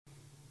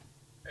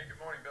Hey, good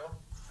morning, Bill.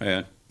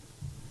 Yeah.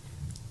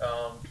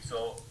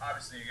 So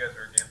obviously you guys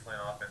are a game plan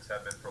offense,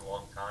 have been for a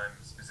long time.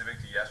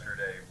 Specific to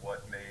yesterday,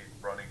 what made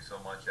running so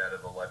much out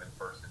of 11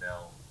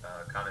 personnel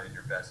kind of in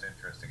your best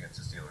interest against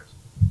the Steelers?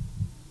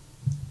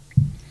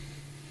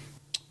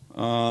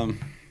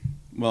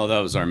 Well, that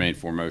was our main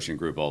formation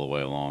group all the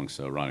way along.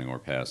 So running or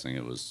passing,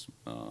 that was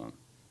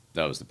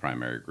the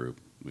primary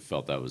group. We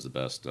felt that was the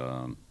best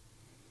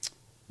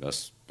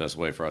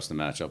way for us to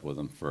match up with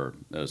them. For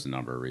there's a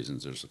number of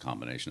reasons. There's a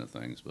combination of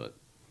things, but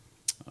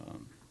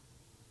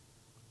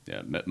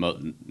yeah,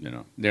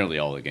 nearly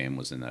all the game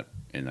was in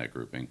that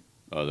grouping.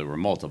 There were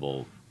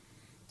multiple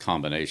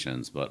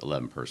combinations, but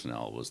 11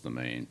 personnel was the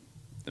main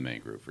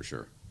group for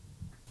sure.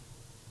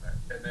 Right.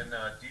 And then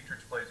Dietrich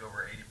plays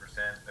over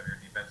 80% of your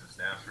defensive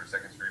snaps for a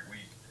second straight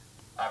week.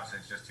 Obviously,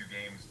 it's just two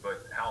games,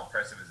 but how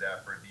impressive is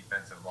that for a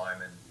defensive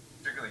lineman,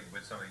 particularly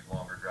with some of these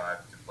longer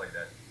drives, to play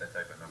that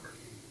type of number?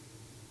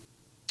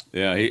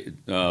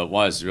 Yeah,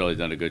 Wise has really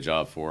done a good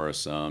job for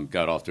us.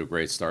 Got off to a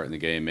great start in the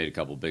game, made a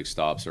couple big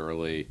stops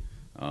early.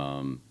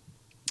 Um,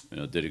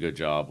 did a good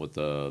job with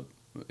a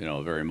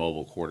very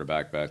mobile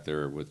quarterback back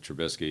there with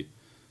Trubisky.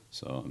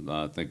 So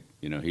I think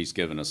he's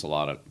given us a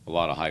lot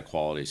of high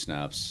quality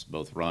snaps,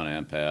 both run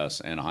and pass,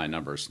 and a high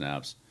number of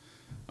snaps.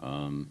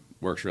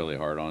 Works really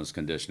hard on his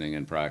conditioning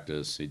in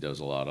practice. He does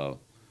a lot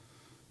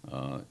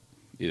of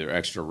either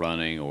extra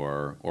running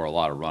or a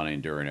lot of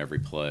running during every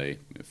play,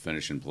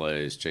 finishing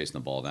plays, chasing the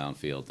ball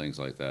downfield, things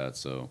like that.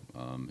 So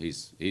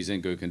he's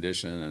in good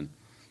condition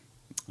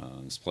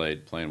and he's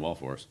playing well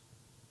for us.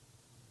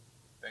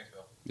 Thanks,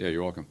 Bill. Yeah,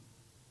 you're welcome.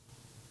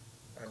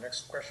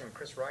 Next question,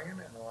 Chris Ryan,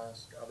 and I'll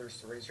ask others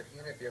to raise your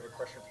hand if you have a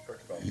question for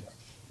Coach Belichick.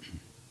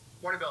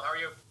 Morning, Bill. How are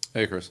you?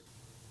 Hey, Chris.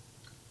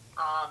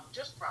 On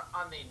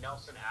the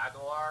Nelson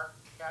Aguilar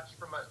catch,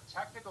 from a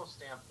technical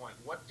standpoint,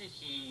 what did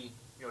he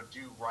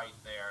do right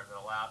there that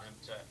allowed him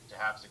to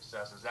have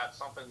success? Is that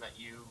something that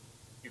you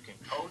can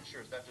coach,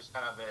 or is that just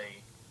kind of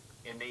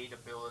a innate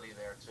ability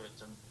there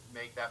to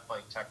make that play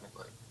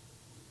technically?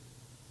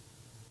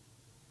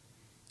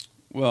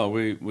 Well,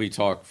 we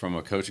talk from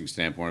a coaching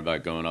standpoint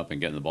about going up and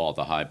getting the ball at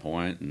the high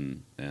point,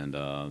 and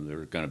there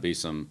are going to be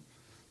some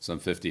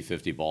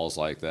 50-50 balls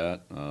like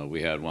that.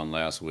 We had one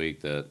last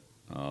week that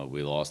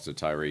we lost to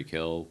Tyreek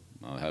Hill.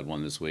 Had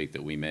one this week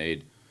that we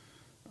made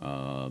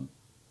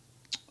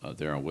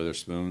there on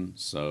Witherspoon.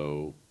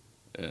 So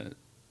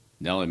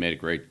Nelly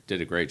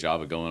did a great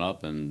job of going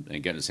up and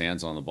getting his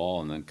hands on the ball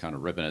and then kind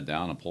of ripping it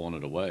down and pulling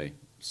it away.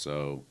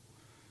 So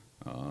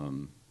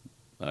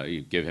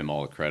you give him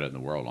all the credit in the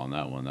world on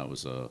that one. That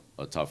was a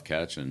tough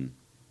catch, and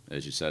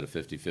as you said, a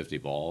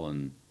 50-50 ball,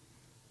 and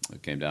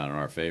it came down in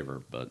our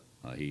favor. But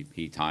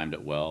he timed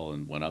it well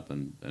and went up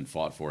and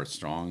fought for it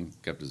strong,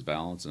 kept his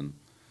balance, and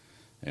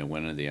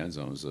went into the end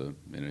zone. It was a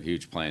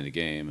huge play in the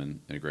game and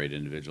a great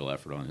individual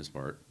effort on his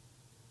part.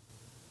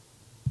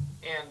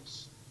 And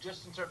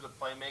just in terms of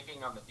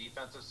playmaking on the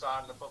defensive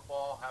side of the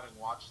football, having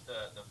watched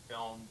the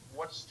film,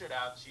 what stood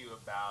out to you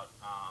about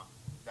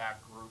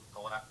that group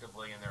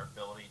collectively and their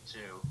ability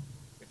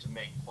to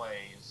make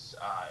plays,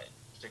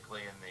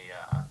 particularly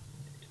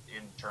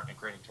in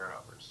creating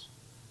turnovers?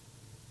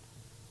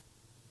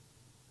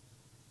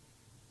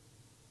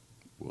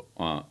 You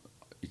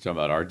talking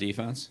about our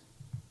defense?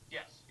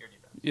 Yes, your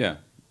defense. Yeah.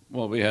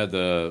 Well, we had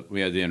the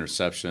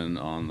interception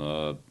on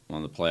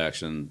the play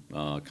action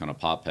kind of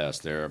pop pass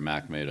there.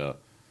 Mac made an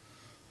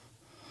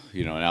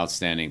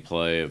outstanding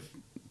play of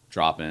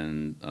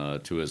dropping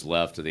to his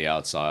left to the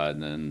outside,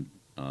 and then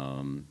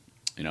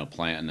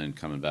planting and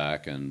coming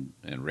back and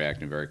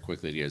reacting very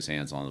quickly to get his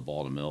hands on the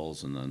ball to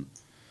Mills, and then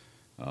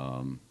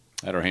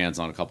had our hands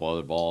on a couple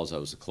other balls. That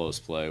was a close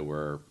play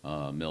where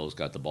Mills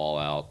got the ball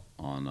out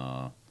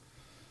on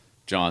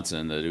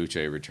Johnson that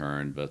Uche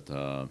returned,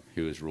 but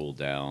he was ruled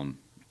down.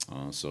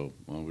 So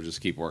we'll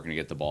just keep working to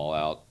get the ball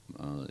out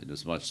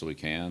as much as we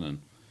can.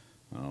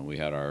 And we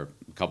had our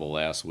couple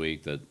last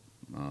week that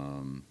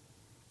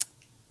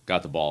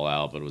got the ball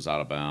out, but it was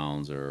out of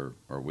bounds, or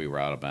we were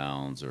out of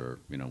bounds, or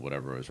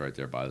whatever. It was right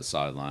there by the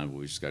sideline. But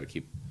we just got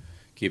to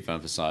keep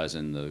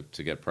emphasizing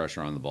to get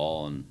pressure on the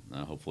ball, and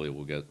hopefully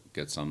we'll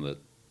get some that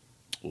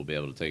we'll be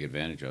able to take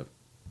advantage of.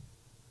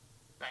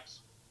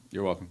 Thanks.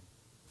 You're welcome.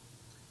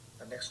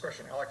 Next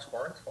question, Alex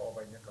Barth, followed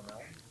by Nick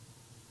O'Malley.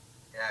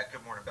 Yeah,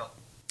 good morning, Bill.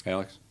 Hey,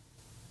 Alex.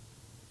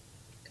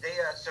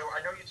 So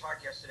I know you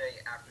talked yesterday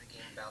after the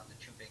game about the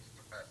two big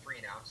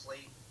 3-and-outs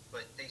late,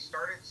 but they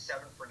started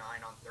 7 for 9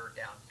 on third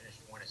down,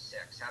 finished 1 of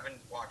 6. Haven't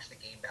watched the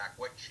game back.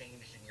 What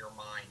changed in your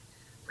mind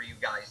for you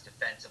guys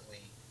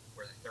defensively,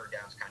 where the third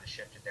downs kind of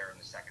shifted there in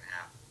the second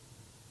half?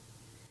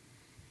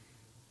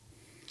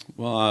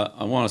 Well,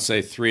 I want to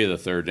say 3 of the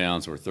third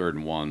downs were 3rd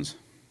and 1s.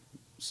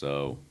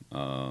 So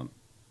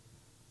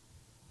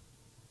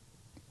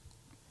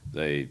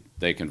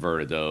they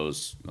converted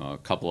those. A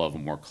couple of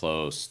them were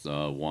close.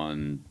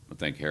 One, I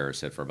think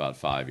Harris hit for about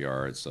 5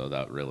 yards, so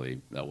that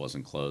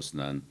wasn't close.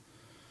 And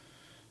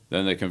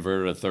then they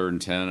converted a 3rd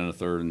and 10 and a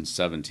 3rd and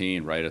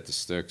 17 right at the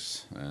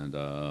sticks.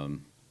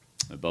 And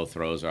both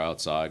throws are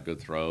outside, good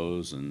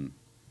throws, and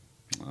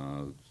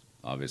Uh,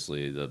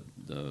 Obviously, the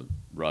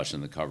rush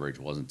and the coverage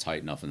wasn't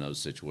tight enough in those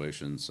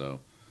situations. So,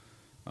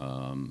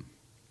 I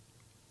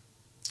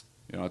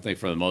think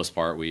for the most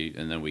part, we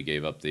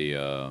gave up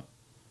the.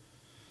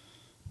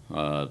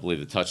 I believe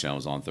the touchdown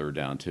was on third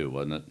down too,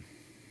 wasn't it?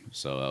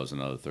 So that was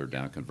another third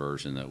down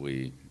conversion that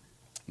we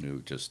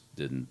knew just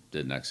didn't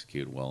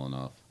execute well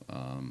enough.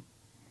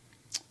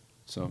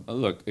 So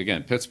look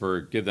again,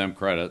 Pittsburgh. Give them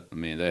credit. I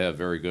mean, they have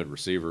very good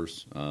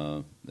receivers.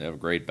 They have a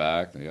great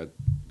back. They got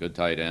good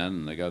tight end,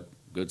 and they got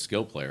good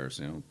skill players.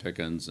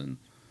 Pickens and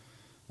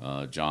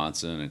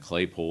Johnson and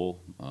Claypool,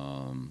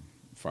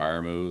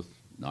 Freiermuth,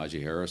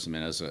 Najee Harris. I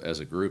mean, as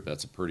a group,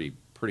 that's a pretty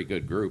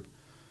good group.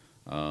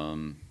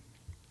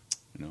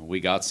 We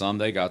got some,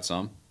 they got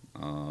some,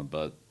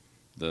 but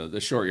the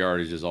short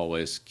yardage is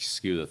always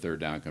skew the third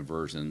down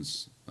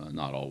conversions.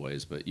 Not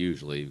always, but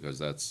usually,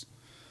 because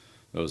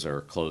those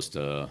are close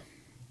to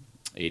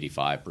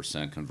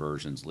 85%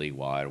 conversions league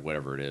wide, or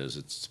whatever it is.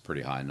 It's a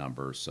pretty high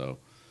number. So,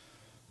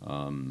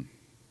 a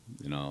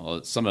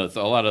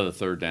lot of the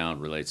third down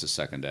relates to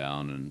second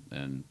down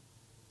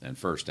and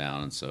first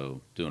down, and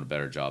so doing a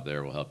better job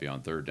there will help you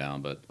on third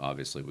down. But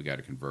obviously, we got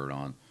to convert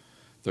on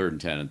 3rd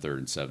and 10 and 3rd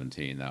and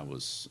 17. That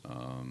was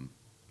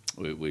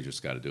we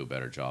just got to do a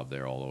better job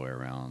there all the way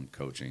around,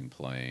 coaching,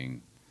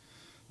 playing,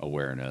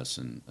 awareness,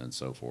 and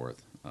so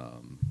forth.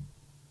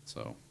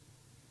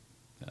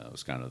 It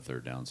was kind of the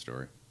third down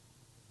story.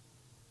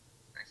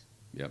 Thanks.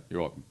 Yep,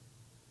 you're welcome.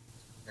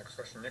 Next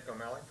question, Nick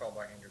O'Malley, followed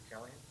by Andrew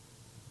Callahan.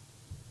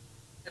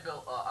 Hey,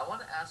 Bill, I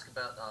want to ask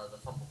about the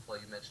fumble play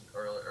you mentioned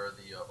earlier, or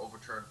the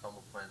overturned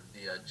fumble play,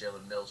 the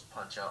Jalen Mills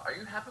punch out. Are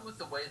you happy with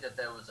the way that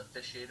was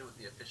officiated, with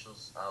the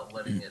officials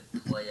letting it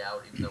play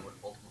out, even though it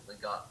ultimately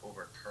got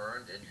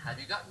overturned? And have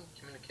you gotten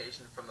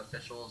communication from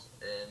officials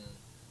in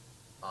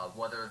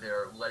whether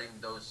they're letting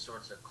those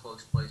sorts of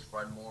close plays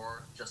run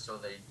more, just so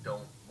they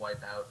don't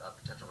wipe out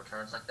potential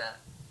returns like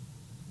that?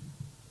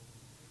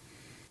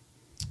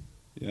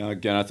 Yeah,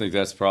 again, I think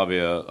that's probably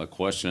a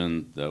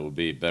question that would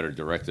be better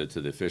directed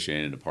to the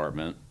officiating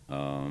department.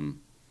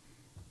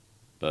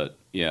 But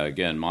yeah,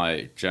 again,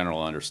 my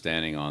general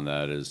understanding on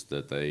that is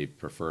that they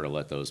prefer to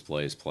let those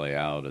plays play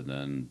out, and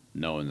then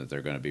knowing that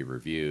they're going to be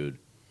reviewed.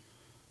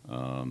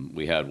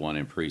 We had one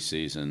in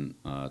preseason.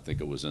 I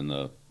think it was in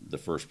the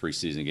first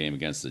preseason game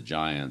against the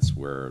Giants,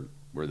 where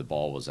the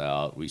ball was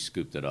out. We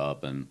scooped it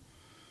up and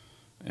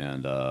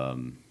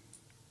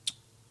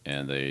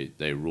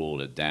they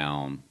ruled it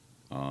down.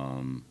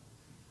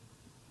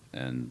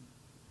 And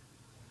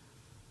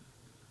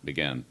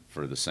again,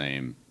 for the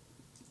same,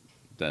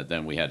 that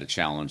then we had to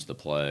challenge the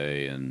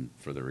play and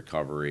for the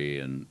recovery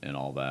and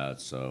all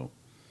that. So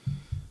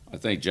I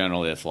think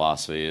generally the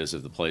philosophy is,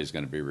 if the play is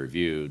going to be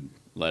reviewed,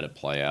 let it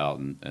play out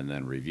and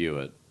then review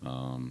it.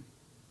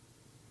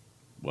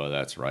 Whether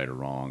that's right or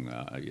wrong,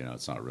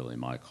 it's not really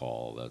my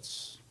call.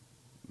 It's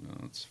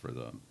for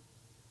the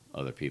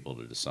other people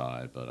to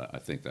decide. But I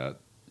think that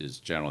is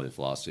generally the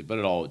philosophy. But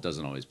it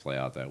doesn't always play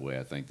out that way.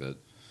 I think that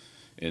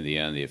in the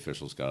end, the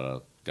official's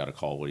got to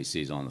call what he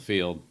sees on the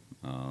field.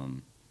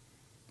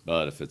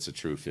 But if it's a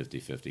true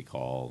 50-50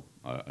 call,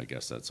 I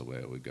guess that's the way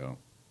it would go.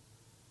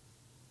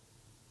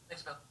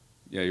 Thanks, Bill.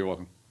 Yeah, you're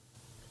welcome.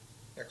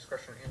 Next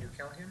question, Andrew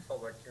Callahan,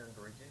 followed by Kieran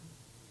Garigi.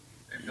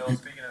 Hey, Bill,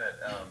 speaking of that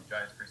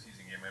Giants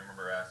preseason game, I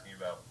remember asking you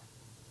about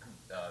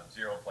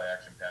zero play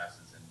action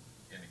passes, and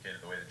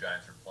indicated the way the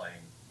Giants were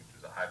playing, which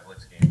was a high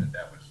blitz game,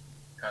 that was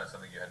kind of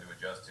something you had to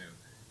adjust to.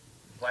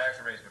 The play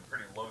action rate has been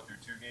pretty low through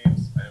 2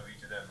 games. I know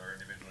each of them are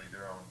individually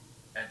their own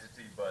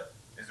entity, but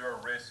is there a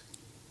risk,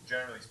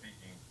 generally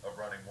speaking, of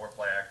running more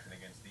play action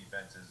against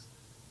defenses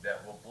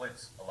that will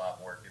blitz a lot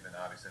more, given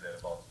obviously that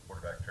involves the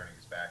quarterback turning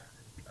his back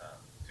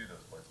to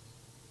those blitzes?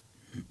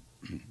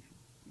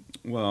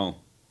 Well,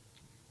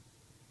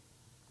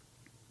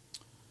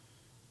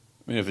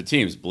 I mean, if a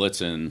team's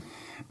blitzing,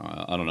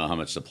 I don't know how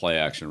much the play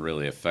action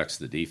really affects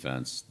the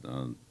defense.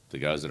 The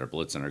guys that are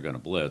blitzing are going to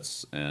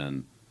blitz,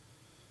 and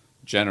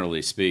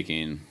generally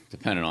speaking,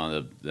 depending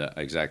on the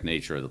exact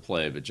nature of the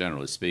play, but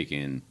generally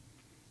speaking,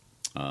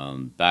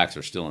 backs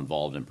are still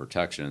involved in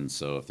protection.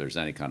 So if there's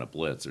any kind of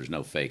blitz, there's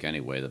no fake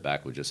anyway. The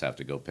back would just have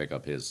to go pick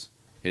up his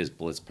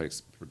blitz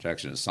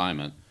protection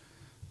assignment.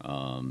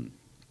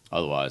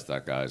 Otherwise,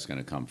 that guy's going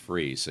to come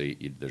free. So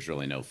there's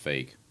really no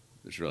fake.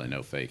 There's really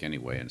no fake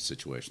anyway in a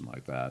situation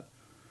like that.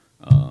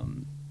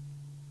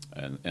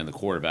 And the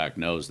quarterback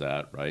knows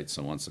that, right?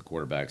 So once the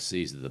quarterback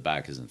sees that the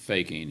back isn't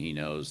faking, he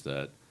knows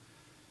that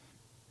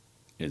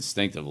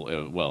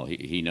instinctively,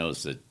 he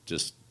knows that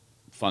just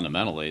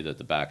fundamentally that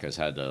the back has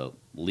had to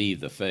leave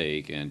the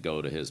fake and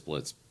go to his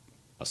blitz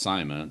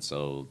assignment.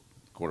 So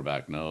the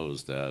quarterback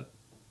knows that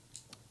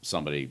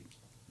somebody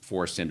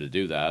forced him to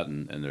do that,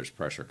 and there's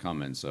pressure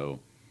coming. So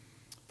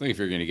I think if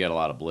you're going to get a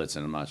lot of blitz,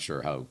 and I'm not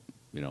sure how,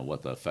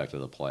 what the effect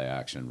of the play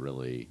action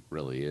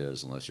really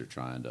is, unless you're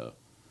trying to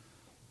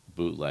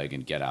bootleg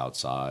and get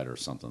outside or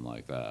something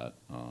like that.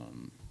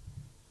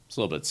 It's a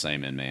little bit the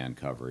same in man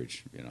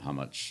coverage. How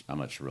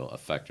much real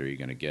effect are you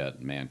going to get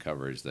in man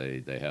coverage?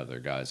 They have their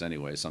guys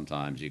anyway.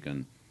 Sometimes you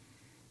can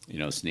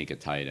sneak a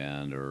tight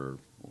end or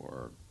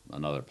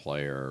another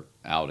player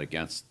out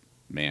against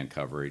man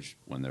coverage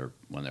when they're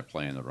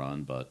playing the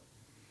run. But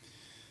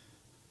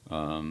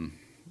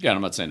yeah,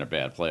 I'm not saying they're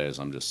bad plays.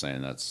 I'm just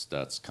saying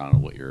that's kind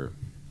of what you're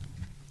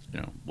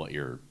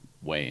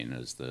weighing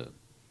is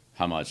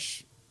how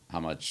much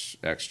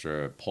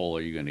extra pull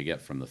are you going to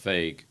get from the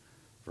fake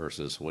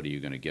versus what are you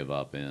going to give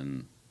up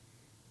in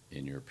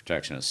your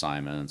protection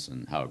assignments,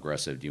 and how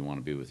aggressive do you want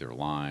to be with your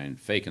line,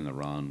 faking the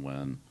run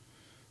when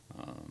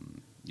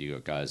you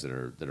got guys that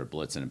are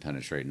blitzing and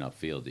penetrating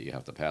upfield that you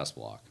have to pass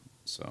block.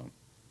 So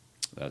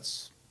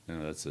that's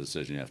the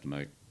decision you have to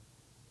make.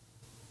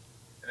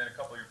 And then a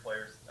couple of your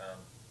players,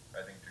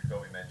 I think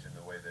Jacoby mentioned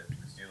the way that the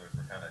Steelers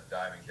were kind of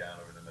diving down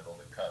over the middle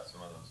to cut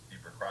some of those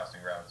deeper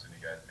crossing routes, and you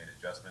guys made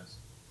adjustments.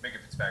 Minka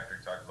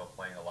Fitzpatrick talked about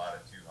playing a lot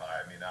of too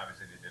high. I mean,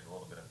 obviously they did a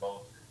little bit of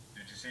both.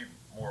 Did you see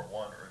more of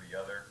one or the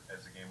other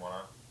as the game went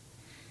on?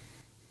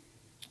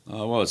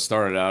 Well, it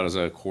started out as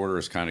a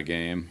quarters kind of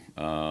game,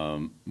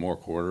 more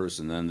quarters,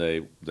 and then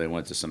they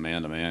went to some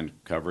man-to-man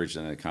coverage,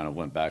 and they kind of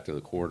went back to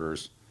the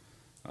quarters,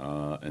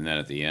 and then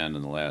at the end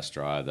in the last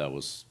drive, that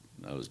was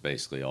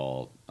basically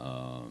all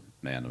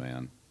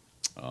man-to-man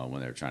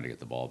when they were trying to get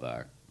the ball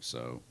back.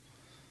 So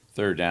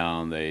third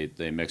down,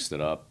 they mixed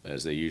it up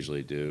as they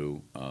usually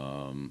do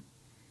on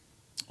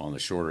the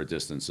shorter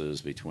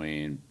distances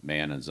between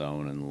man and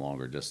zone, and the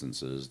longer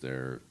distances,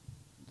 they're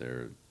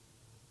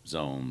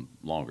zone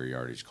longer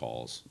yardage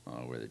calls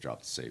where they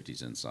drop the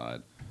safeties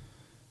inside.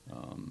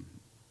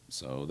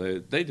 So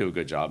they do a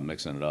good job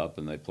mixing it up,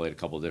 and they played a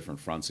couple of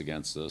different fronts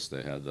against us.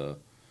 They had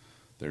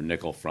their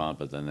nickel front,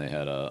 but then they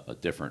had a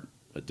different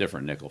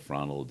nickel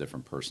front, a little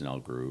different personnel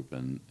group,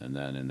 and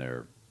then in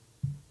their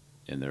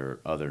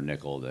other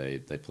nickel they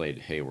played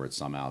Hayward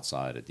some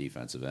outside at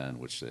defensive end,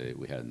 which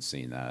we hadn't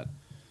seen that.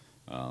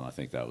 I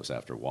think that was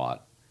after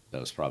Watt. That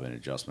was probably an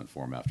adjustment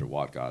for him after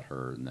Watt got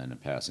hurt, and then in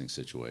passing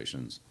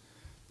situations.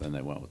 Then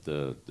they went with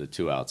the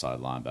two outside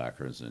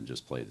linebackers and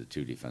just played the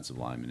two defensive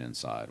linemen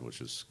inside,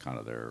 which is kind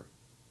of their,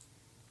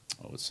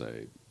 I would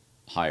say,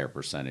 higher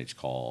percentage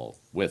call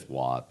with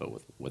Watt,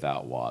 but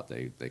without Watt,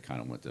 they kind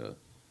of went to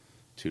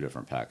two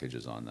different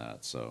packages on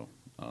that. So,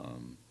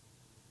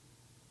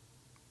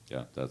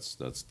 yeah, that's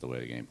the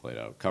way the game played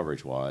out.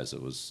 Coverage-wise,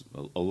 it was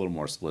a little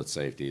more split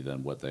safety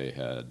than what they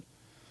had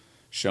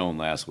shown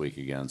last week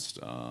against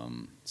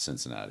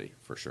Cincinnati,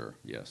 for sure,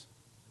 yes.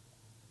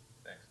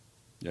 Thanks.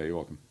 Yeah, you're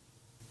welcome.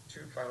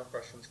 Two final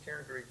questions,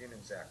 Karen Gregan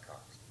and Zach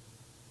Cox.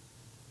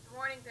 Good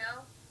morning,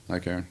 Bill. Hi,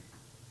 Karen.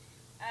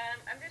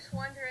 I'm just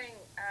wondering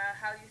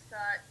how you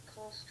thought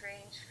Cole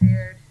Strange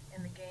fared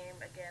in the game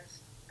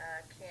against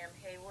Cam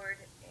Hayward,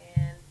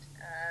 and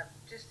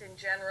just in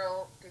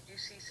general, did you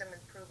see some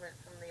improvement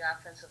from the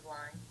offensive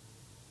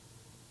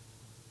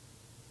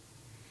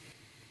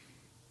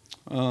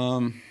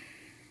line?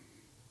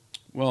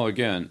 Well,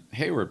 again,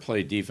 Hayward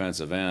played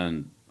defensive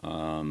end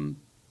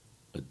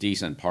a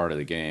decent part of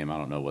the game. I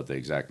don't know what the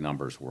exact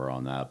numbers were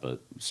on that, but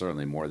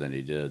certainly more than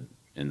he did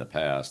in the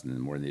past, and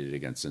more than he did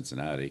against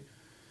Cincinnati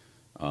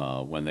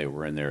when they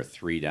were in their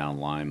three-down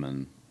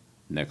lineman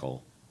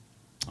nickel.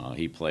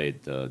 He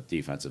played the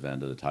defensive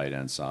end of the tight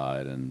end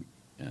side, and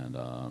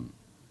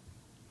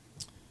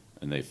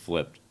they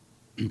flipped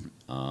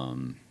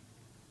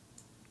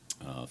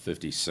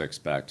 56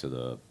 back to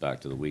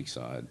the weak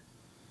side.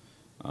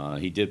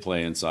 He did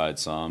play inside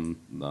some.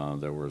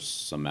 There were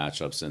some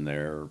matchups in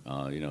there.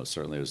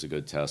 Certainly it was a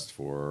good test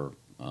for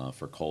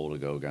Cole to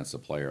go against a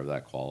player of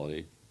that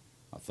quality.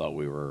 I thought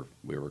we were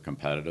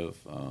competitive.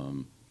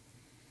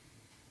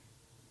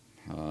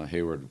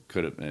 Hayward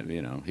could have,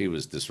 he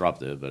was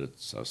disruptive, but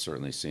I've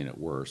certainly seen it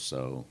worse.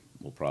 So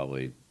we'll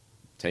probably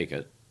take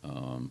it.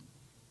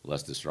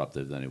 Less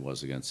disruptive than he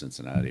was against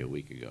Cincinnati a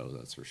week ago,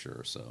 that's for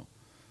sure. So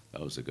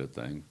that was a good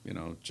thing.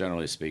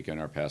 Generally speaking,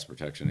 our pass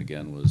protection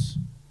again was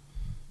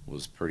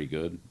pretty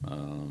good.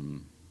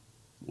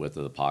 Width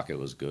of the pocket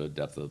was good.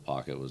 Depth of the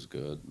pocket was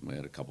good. We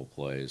had a couple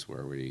plays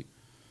where we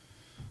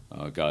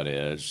got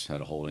edged,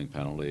 had a holding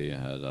penalty,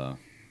 had a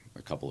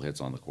couple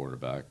hits on the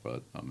quarterback.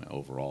 But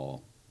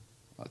overall,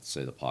 I'd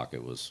say the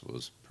pocket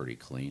was pretty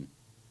clean.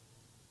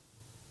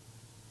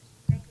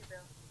 Thank you, Bill.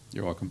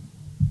 You're welcome.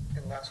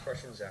 And last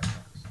question, Zach Cox.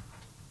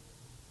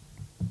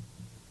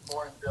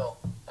 Morning, Bill.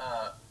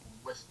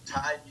 With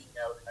Ty being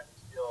out, I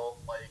feel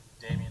like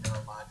Damian and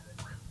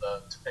Armandre were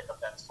able to pick up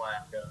that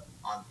slack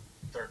on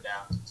third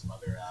downs and some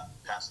other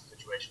passing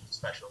situations,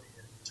 especially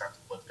in terms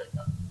of blitz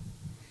pickup.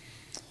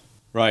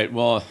 Right.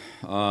 Well,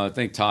 I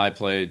think Ty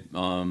played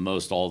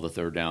most all the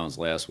third downs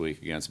last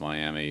week against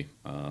Miami,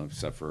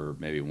 except for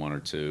maybe one or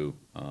two,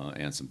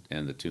 and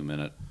the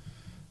 2-minute.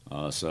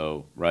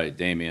 So right,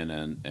 Damian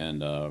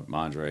and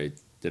Mondre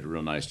did a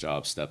real nice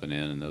job stepping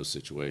in those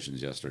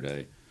situations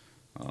yesterday.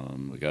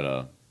 We got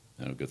a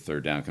good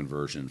third down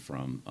conversion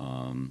from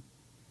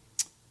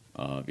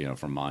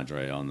from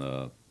Mondre on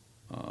the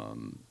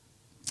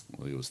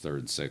it was 3rd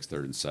and 6,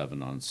 3rd and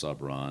 7 on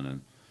sub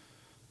run,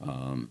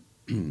 and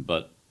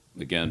but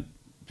again,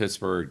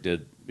 Pittsburgh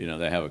did,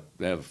 they have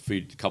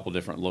a couple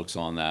different looks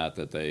on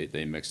that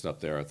they mixed up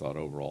there. I thought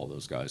overall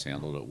those guys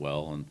handled it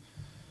well,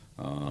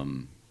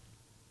 and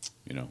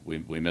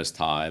we missed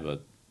Ty,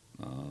 but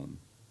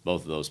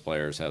both of those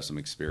players have some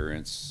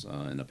experience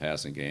in the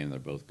passing game. They're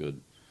both good.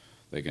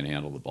 They can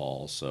handle the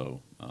ball,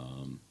 so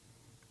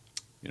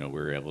we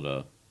were able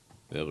to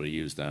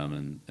use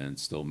them and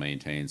still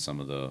maintain some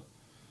of the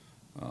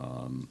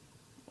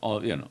all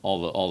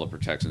the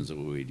protections that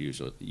we'd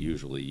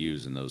usually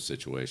use in those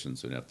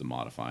situations. We didn't have to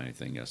modify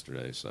anything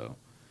yesterday, so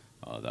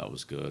that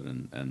was good.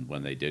 And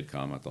when they did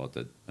come, I thought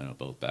that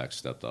both backs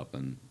stepped up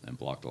and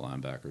blocked the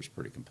linebackers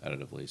pretty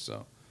competitively,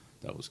 so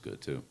that was good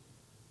too.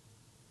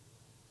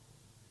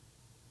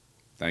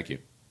 Thank you.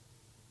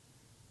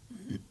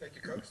 Thank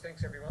you, Coach.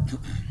 Thanks, everyone.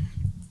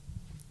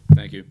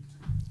 Thank you.